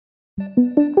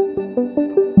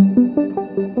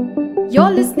You're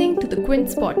listening to the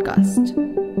Quince podcast.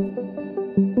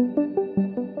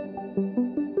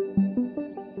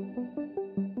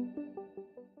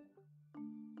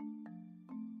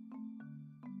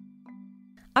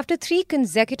 After 3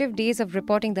 consecutive days of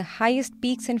reporting the highest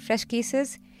peaks in fresh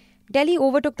cases, Delhi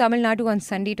overtook Tamil Nadu on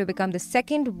Sunday to become the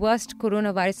second worst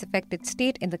coronavirus-affected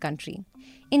state in the country.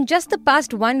 In just the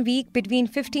past 1 week, between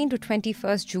 15 to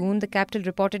 21st June, the capital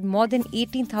reported more than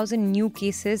 18,000 new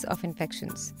cases of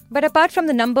infections. But apart from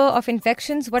the number of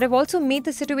infections, what have also made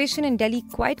the situation in Delhi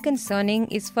quite concerning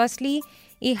is firstly,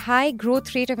 a high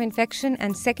growth rate of infection,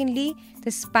 and secondly,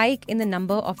 the spike in the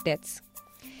number of deaths.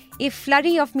 A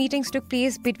flurry of meetings took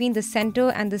place between the centre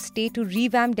and the state to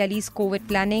revamp Delhi's COVID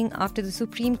planning after the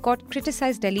Supreme Court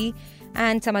criticised Delhi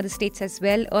and some other states as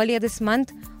well earlier this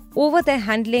month over their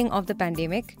handling of the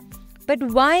pandemic. But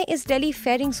why is Delhi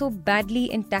faring so badly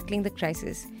in tackling the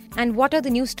crisis? And what are the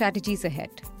new strategies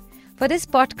ahead? For this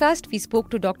podcast, we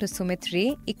spoke to Dr. Sumit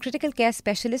Ray, a critical care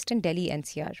specialist in Delhi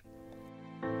NCR.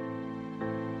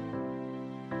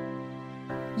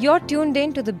 You're tuned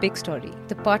in to The Big Story,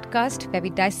 the podcast where we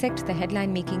dissect the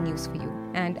headline-making news for you.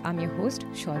 And I'm your host,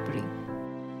 Shorbari.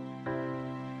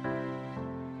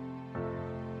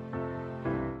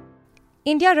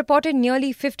 India reported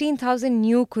nearly 15,000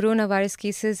 new coronavirus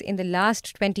cases in the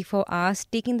last 24 hours,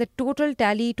 taking the total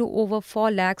tally to over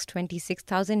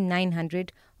 4,26,900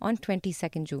 on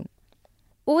 22nd June.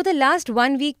 Over the last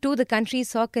 1 week too, the country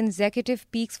saw consecutive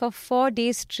peaks for 4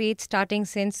 days straight starting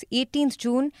since 18th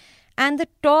June, and the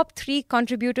top 3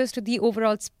 contributors to the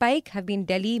overall spike have been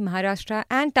Delhi, Maharashtra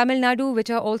and Tamil Nadu, which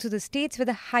are also the states with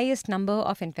the highest number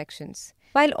of infections.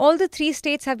 While all the 3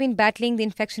 states have been battling the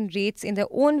infection rates in their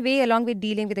own way along with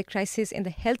dealing with the crisis in the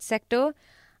health sector,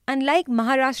 unlike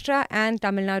Maharashtra and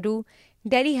Tamil Nadu,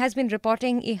 Delhi has been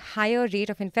reporting a higher rate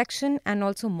of infection and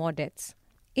also more deaths.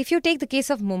 If you take the case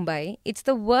of Mumbai, it's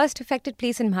the worst affected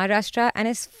place in Maharashtra and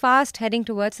is fast heading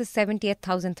towards the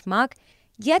 70,000th mark.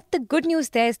 Yet the good news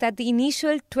there is that the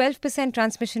initial 12%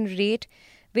 transmission rate,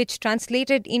 which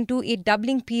translated into a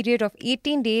doubling period of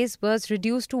 18 days, was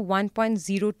reduced to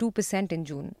 1.02% in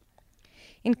June.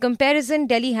 In comparison,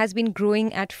 Delhi has been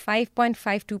growing at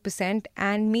 5.52%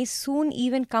 and may soon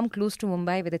even come close to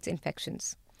Mumbai with its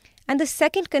infections. And the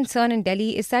second concern in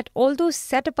Delhi is that although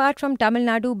set apart from Tamil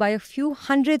Nadu by a few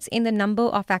hundreds in the number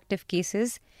of active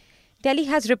cases, Delhi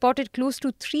has reported close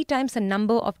to 3 times the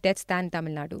number of deaths than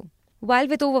Tamil Nadu. While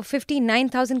with over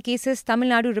 59,000 cases, Tamil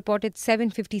Nadu reported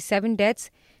 757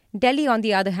 deaths. Delhi, on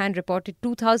the other hand, reported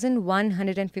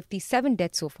 2,157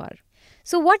 deaths so far.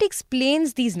 So what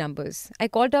explains these numbers? I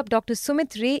called up Dr.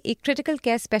 Sumit Ray, a critical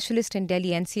care specialist in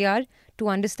Delhi NCR, to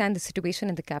understand the situation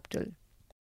in the capital.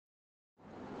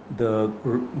 The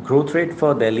growth rate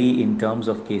for Delhi in terms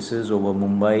of cases over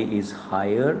Mumbai is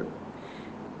higher,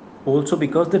 also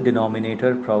because the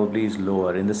denominator probably is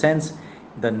lower. In the sense,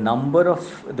 the number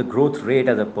of the growth rate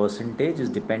as a percentage is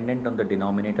dependent on the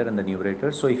denominator and the numerator.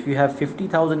 So if you have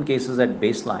 50,000 cases at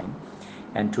baseline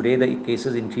and today the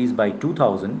cases increase by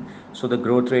 2,000, so the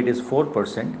growth rate is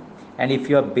 4%. And if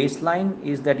your baseline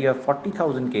is that you have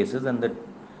 40,000 cases and the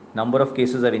number of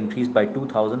cases have increased by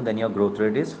 2,000, then your growth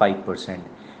rate is 5%.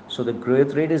 So the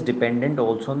growth rate is dependent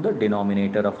also on the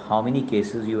denominator of how many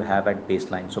cases you have at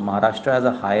baseline. So Maharashtra has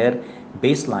a higher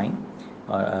baseline,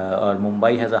 or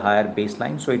Mumbai has a higher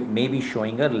baseline, so it may be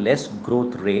showing a less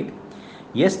growth rate.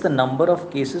 Yes, the number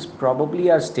of cases probably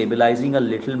are stabilizing a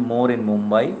little more in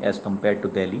Mumbai as compared to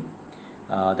Delhi.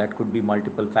 That could be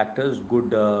multiple factors,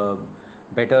 good,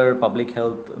 better public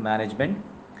health management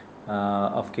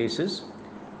of cases.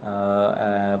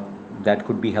 That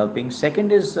could be helping.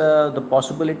 Second is the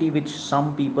possibility which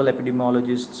some people,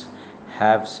 epidemiologists,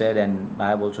 have said, and I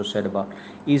have also said about,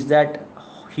 is that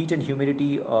heat and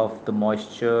humidity of the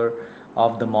moisture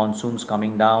of the monsoons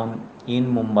coming down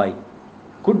in Mumbai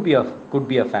could be a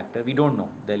factor. We don't know.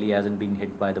 Delhi hasn't been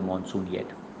hit by the monsoon yet.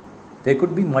 There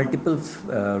could be multiple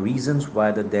reasons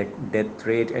why the death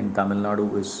rate in Tamil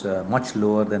Nadu is much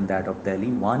lower than that of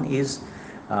Delhi. One is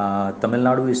Tamil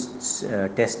Nadu is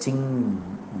testing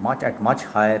at much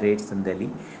higher rates than Delhi,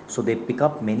 so they pick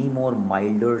up many more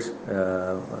milder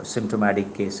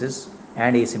symptomatic cases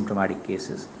and asymptomatic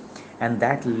cases, and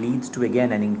that leads to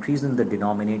again an increase in the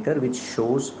denominator, which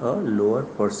shows a lower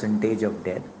percentage of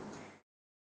death.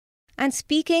 And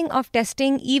speaking of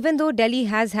testing, even though Delhi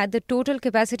has had the total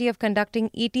capacity of conducting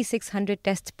 8,600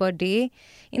 tests per day,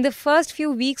 in the first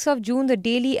few weeks of June, the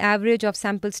daily average of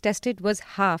samples tested was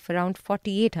half, around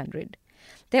 4,800.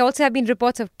 There also have been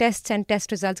reports of tests and test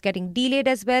results getting delayed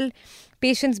as well,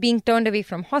 patients being turned away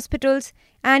from hospitals.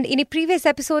 And in a previous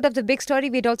episode of The Big Story,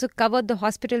 we had also covered the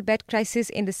hospital bed crisis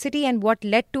in the city and what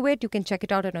led to it. You can check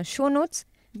it out on our show notes.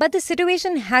 But the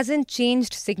situation hasn't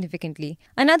changed significantly.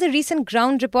 Another recent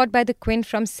ground report by the Quint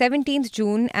from 17th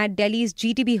June at Delhi's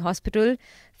GTB hospital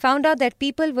found out that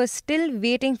people were still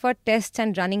waiting for tests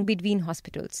and running between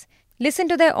hospitals. Listen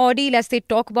to their ordeal as they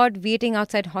talk about waiting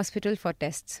outside hospital for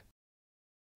tests.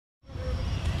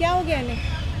 क्या हो गया इन्हें?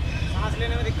 सांस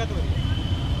लेने में दिक्कत हो रही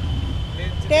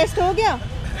है। टेस्ट हो गया?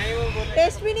 नहीं, वो बोल रहे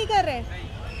टेस्ट भी नहीं कर रहे? नहीं,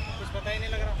 कुछ पता ही नहीं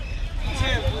लग रहा।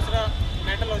 पीछे दूसरा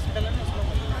मेंटल हॉस्पिटल है ना, उसमें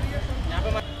यहाँ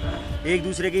पे एक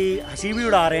दूसरे की हंसी भी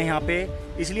उड़ा रहे हैं यहाँ पे,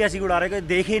 इसलिए हंसी उड़ा रहे हैं कि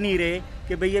देख ही नहीं रहे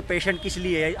कि भाई ये पेशेंट किस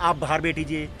लिए है, आप बाहर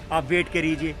बैठिए, आप वेट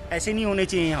करिए। ऐसे नहीं होने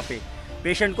चाहिए। यहाँ पे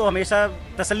पेशेंट को हमेशा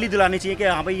तसल्ली दिलानी चाहिए कि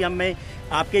हाँ भाई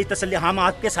हम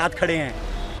आपके साथ खड़े हैं।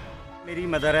 मेरी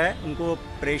मदर है, उनको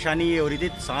परेशानी ये हो रही थी,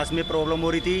 सांस में प्रॉब्लम हो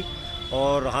रही थी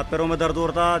और हाथ पैरों में दर्द हो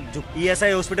रहा था। जो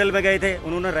ESI हॉस्पिटल में गए थे,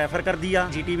 उन्होंने रेफ़र कर दिया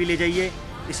GTB ले जाइए,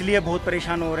 इसलिए बहुत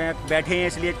परेशान हो रहे हैं, बैठे हैं,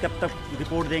 इसलिए कब तक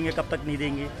रिपोर्ट देंगे, कब तक नहीं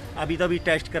देंगे। अभी तो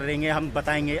टेस्ट कर लेंगे, हम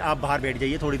बताएंगे, आप बाहर बैठ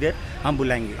जाइए थोड़ी देर, हम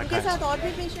बुलाएंगे। उनके साथ और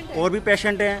भी पेशेंट हैं? और भी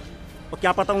पेशेंट हैं, और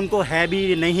क्या पता उनको है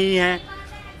भी नहीं है,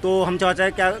 तो हम चाहते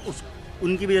हैं क्या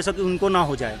उनकी वजह से उनको ना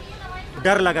हो जाए,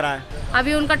 डर लग रहा है।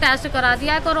 अभी उनका टेस्ट करा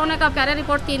दिया है कोरोना का, कह रहे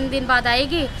रिपोर्ट 3 दिन बाद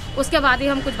आएगी, उसके बाद ही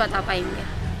हम कुछ बता पाएंगे।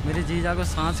 मेरे जीजा को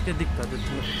सांस की दिक्कत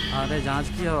आ रही, जांच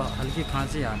की और हल्की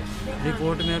खांसी आ रही।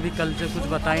 रिपोर्ट में अभी कल से कुछ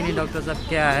बताया नहीं डॉक्टर साहब,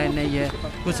 क्या है नहीं है,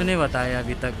 कुछ नहीं बताया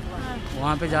अभी तक।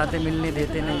 वहाँ पे जाते मिलने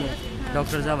देते नहीं है,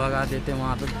 डॉक्टर साहब भगा देते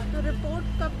वहाँ पे। तो रिपोर्ट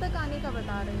कब तक आने का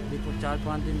बता रहे हैं? रिपोर्ट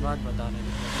 4-5 दिन बाद बता रहे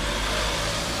हैं।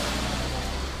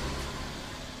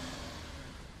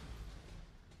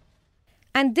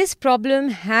 And this problem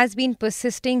has been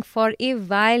persisting for a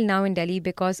while now in Delhi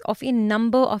because of a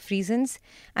number of reasons,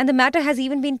 and the matter has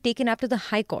even been taken up to the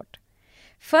High Court.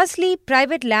 Firstly,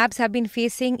 private labs have been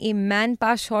facing a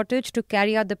manpower shortage to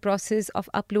carry out the process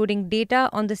of uploading data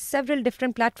on the several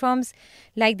different platforms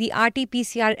like the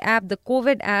RT-PCR app, the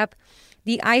COVID app,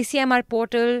 the ICMR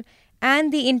portal,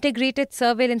 and the integrated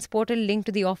surveillance portal linked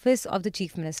to the office of the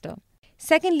Chief Minister.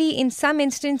 Secondly, in some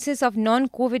instances of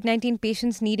non-COVID-19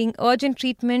 patients needing urgent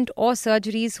treatment or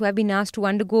surgeries who have been asked to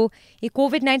undergo a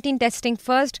COVID-19 testing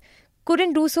first,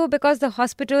 couldn't do so because the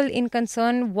hospital in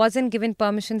concern wasn't given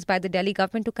permissions by the Delhi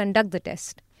government to conduct the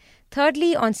test.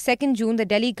 Thirdly, on 2nd June, the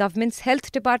Delhi government's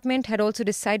health department had also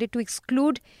decided to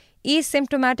exclude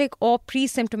asymptomatic or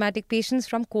pre-symptomatic patients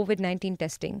from COVID-19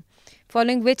 testing,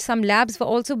 following which some labs were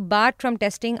also barred from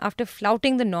testing after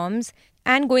flouting the norms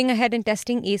and going ahead and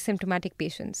testing asymptomatic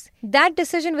patients. That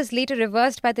decision was later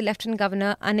reversed by the Lieutenant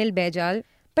Governor Anil Baijal.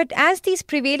 But as these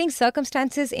prevailing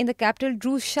circumstances in the capital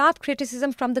drew sharp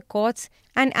criticism from the courts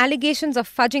and allegations of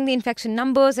fudging the infection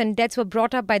numbers and deaths were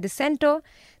brought up by the centre,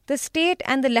 the state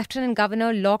and the Lieutenant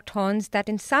Governor locked horns that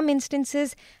in some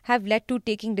instances have led to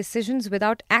taking decisions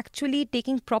without actually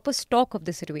taking proper stock of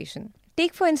the situation.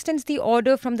 Take, for instance, the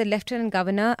order from the Lieutenant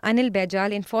Governor, Anil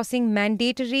Baijal, enforcing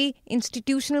mandatory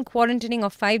institutional quarantining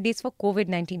of 5 days for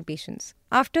COVID-19 patients.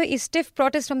 After a stiff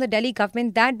protest from the Delhi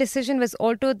government, that decision was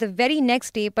altered the very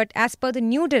next day, but as per the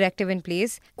new directive in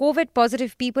place,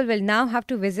 COVID-positive people will now have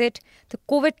to visit the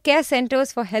COVID care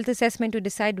centres for health assessment to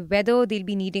decide whether they'll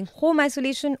be needing home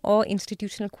isolation or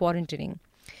institutional quarantining.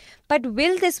 But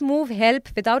will this move help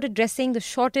without addressing the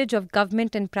shortage of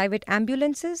government and private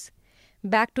ambulances?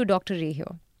 Back to Dr. Ray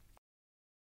here.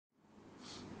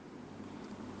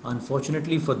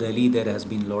 Unfortunately for Delhi, there has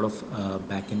been a lot of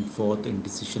back and forth in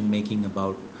decision making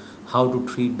about how to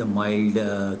treat the mild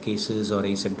cases or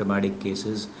asymptomatic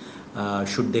cases.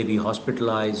 Should they be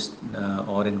hospitalized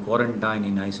or in quarantine,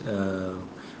 in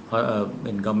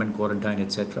government quarantine,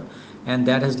 etc. And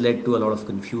that has led to a lot of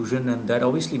confusion, and that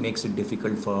obviously makes it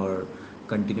difficult for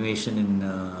continuation in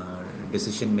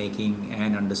decision making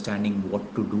and understanding what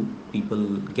to do.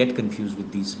 People get confused with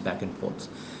these back and forths.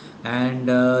 And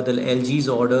the LG's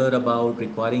order about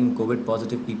requiring COVID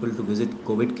positive people to visit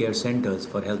COVID care centers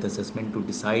for health assessment to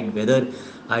decide whether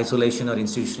isolation or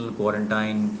institutional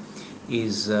quarantine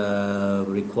is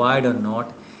required or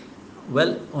not.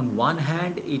 Well, on one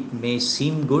hand, it may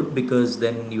seem good because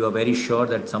then you are very sure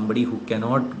that somebody who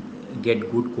cannot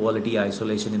get good quality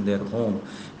isolation in their home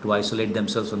to isolate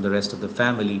themselves from the rest of the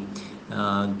family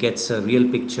gets a real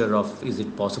picture of is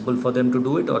it possible for them to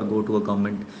do it or go to a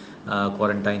government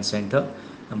quarantine center.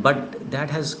 But that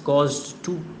has caused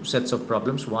two sets of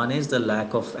problems. One is the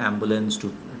lack of ambulance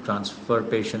to transfer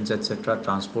patients, etc.,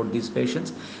 transport these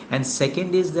patients. And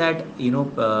second is that,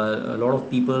 a lot of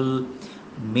people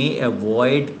may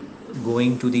avoid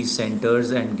going to these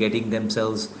centers and getting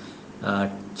themselves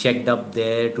checked up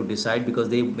there to decide, because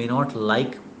they may not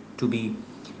like to be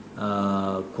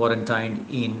quarantined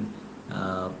in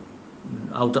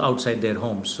outside their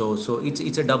homes. So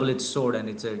it's a double-edged sword, and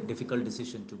it's a difficult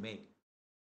decision to make.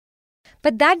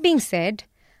 But that being said,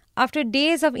 after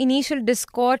days of initial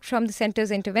discord from the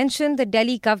centre's intervention, the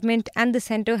Delhi government and the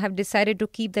centre have decided to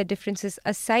keep their differences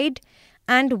aside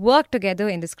and work together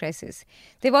in this crisis.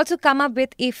 They've also come up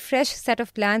with a fresh set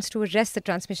of plans to arrest the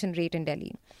transmission rate in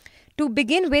Delhi. To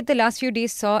begin with, the last few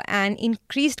days saw an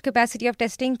increased capacity of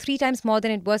testing, 3 times more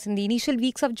than it was in the initial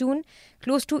weeks of June,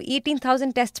 close to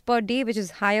 18,000 tests per day, which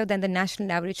is higher than the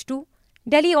national average too.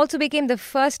 Delhi also became the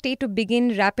first state to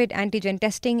begin rapid antigen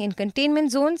testing in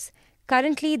containment zones.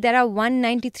 Currently, there are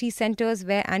 193 centres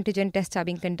where antigen tests are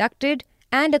being conducted.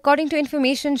 And according to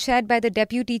information shared by the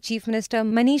Deputy Chief Minister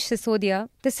Manish Sisodia,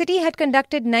 the city had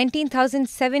conducted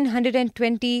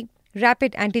 19,720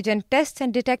 rapid antigen tests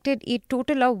and detected a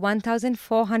total of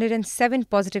 1,407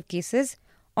 positive cases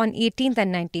on 18th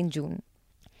and 19th June.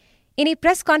 In a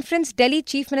press conference, Delhi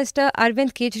Chief Minister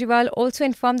Arvind Kejriwal also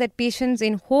informed that patients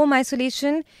in home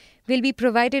isolation will be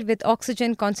provided with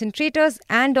oxygen concentrators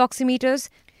and oximeters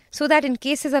so that in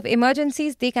cases of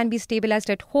emergencies, they can be stabilized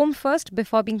at home first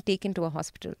before being taken to a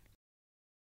hospital.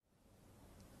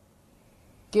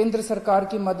 केंद्र सरकार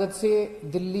की मदद से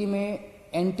दिल्ली में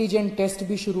antigen test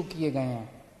भी शुरू किए गए हैं।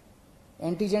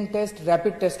 एंटीजन टेस्ट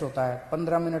रैपिड टेस्ट होता है,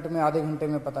 15 मिनट में, आधे घंटे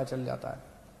में पता चल जाता है।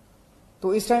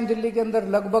 तो इस टाइम दिल्ली के अंदर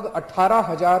लगभग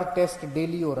 18,000 टेस्ट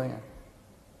डेली हो रहे हैं।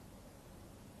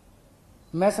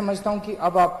 मैं समझता हूं कि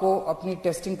अब आपको अपनी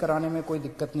टेस्टिंग कराने में कोई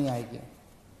दिक्कत नहीं आएगी।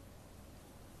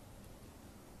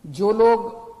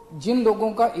 जिन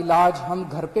लोगों का इलाज हम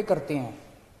घर पे करते हैं,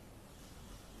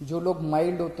 जो लोग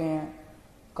माइल्ड होते हैं,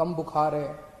 कम बुखार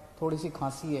है, थोड़ी सी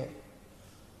खांसी है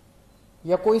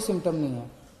या कोई सिम्टम नहीं है,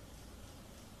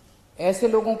 ऐसे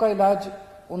लोगों का इलाज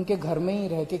उनके घर में ही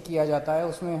रह के किया जाता है।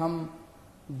 उसमें हम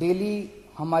डेली,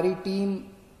 हमारी टीम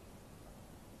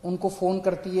उनको फोन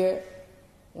करती है,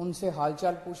 उनसे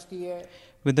हालचाल पूछती है।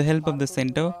 With the help of the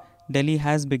center, Delhi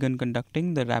has begun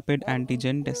conducting the rapid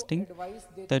antigen testing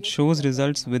that shows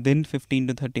results within 15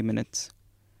 to 30 minutes.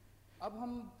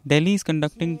 Delhi is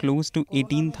conducting close to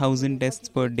 18,000 tests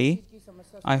per day.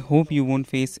 I hope you won't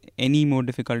face any more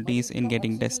difficulties in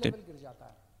getting tested.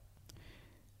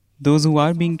 Those who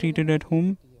are being treated at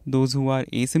home, those who are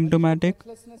asymptomatic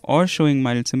or showing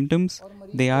mild symptoms,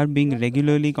 they are being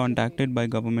regularly contacted by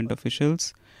government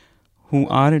officials who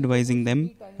are advising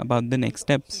them about the next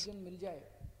steps.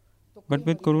 But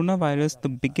with coronavirus, the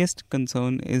biggest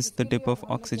concern is the dip of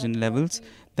oxygen levels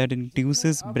that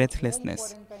induces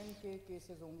breathlessness.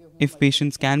 If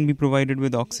patients can be provided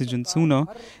with oxygen sooner,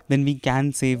 then we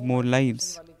can save more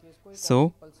lives.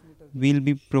 So, we'll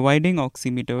be providing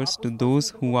oximeters to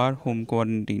those who are home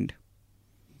quarantined.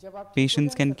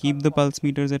 Patients can keep the pulse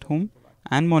meters at home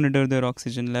and monitor their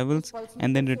oxygen levels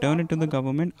and then return it to the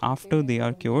government after they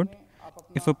are cured.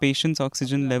 If a patient's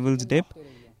oxygen levels dip,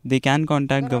 they can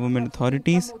contact government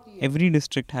authorities. Every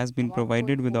district has been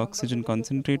provided with oxygen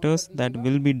concentrators that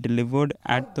will be delivered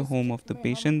at the home of the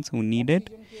patients who need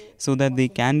it so that they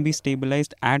can be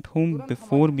stabilized at home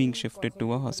before being shifted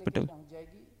to a hospital.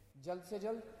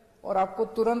 और आपको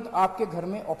तुरंत आपके घर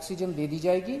में oxygen दे दी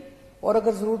जाएगी और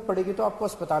अगर जरूरत पड़ेगी तो आपको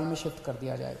अस्पताल में शिफ्ट कर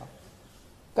दिया जाएगा।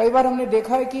 कई बार हमने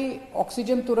देखा है कि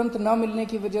ऑक्सीजन तुरंत न मिलने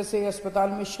की वजह से अस्पताल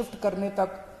में शिफ्ट करने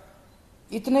तक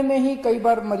इतने में ही कई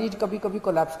बार मरीज कभी कभी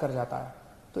कोलैप्स कर जाता है।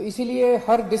 तो इसीलिए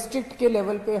हर डिस्ट्रिक्ट के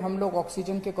लेवल पे हम लोग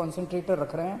ऑक्सीजन के कॉन्सेंट्रेटर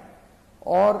रख रहे हैं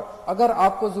और अगर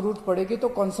आपको जरूरत पड़ेगी तो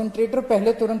कॉन्सेंट्रेटर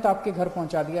पहले तुरंत आपके घर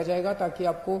पहुंचा दिया जाएगा ताकि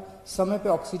आपको समय पे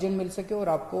ऑक्सीजन मिल सके और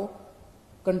आपको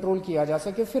कंट्रोल किया जा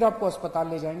सके। फिर आपको अस्पताल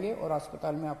ले जाएंगे और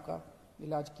अस्पताल में आपका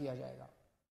इलाज किया जाएगा।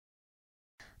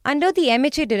 Under the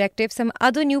MHA directive, some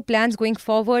other new plans going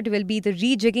forward will be the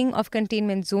rejigging of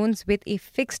containment zones with a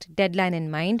fixed deadline in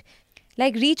mind,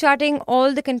 like recharting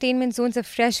all the containment zones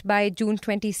afresh by June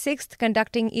 26th,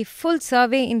 conducting a full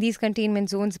survey in these containment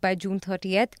zones by June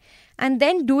 30th, and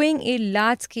then doing a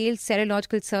large-scale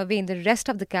serological survey in the rest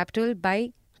of the capital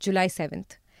by July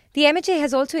 7th. The MHA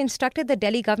has also instructed the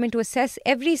Delhi government to assess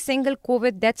every single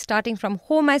COVID death starting from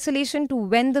home isolation to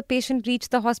when the patient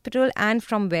reached the hospital and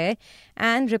from where,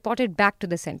 and report it back to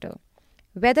the centre.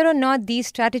 Whether or not these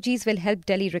strategies will help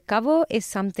Delhi recover is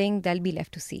something that'll be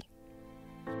left to see.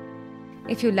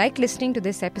 If you like listening to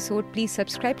this episode, please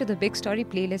subscribe to the Big Story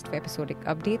playlist for episodic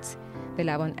updates. We're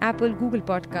live on Apple, Google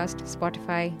Podcast,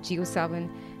 Spotify, JioSaavn,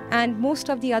 and most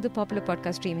of the other popular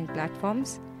podcast streaming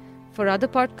platforms. For other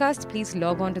podcasts, please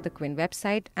log on to the Quint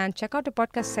website and check out the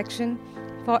podcast section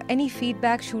For any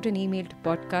feedback, shoot an email to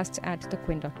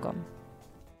podcasts@thequint.com.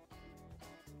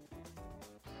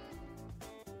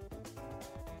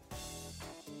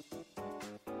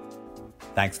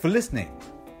 Thanks for listening.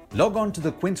 Log on to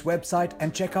the Quint's website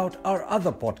and check out our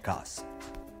other podcasts.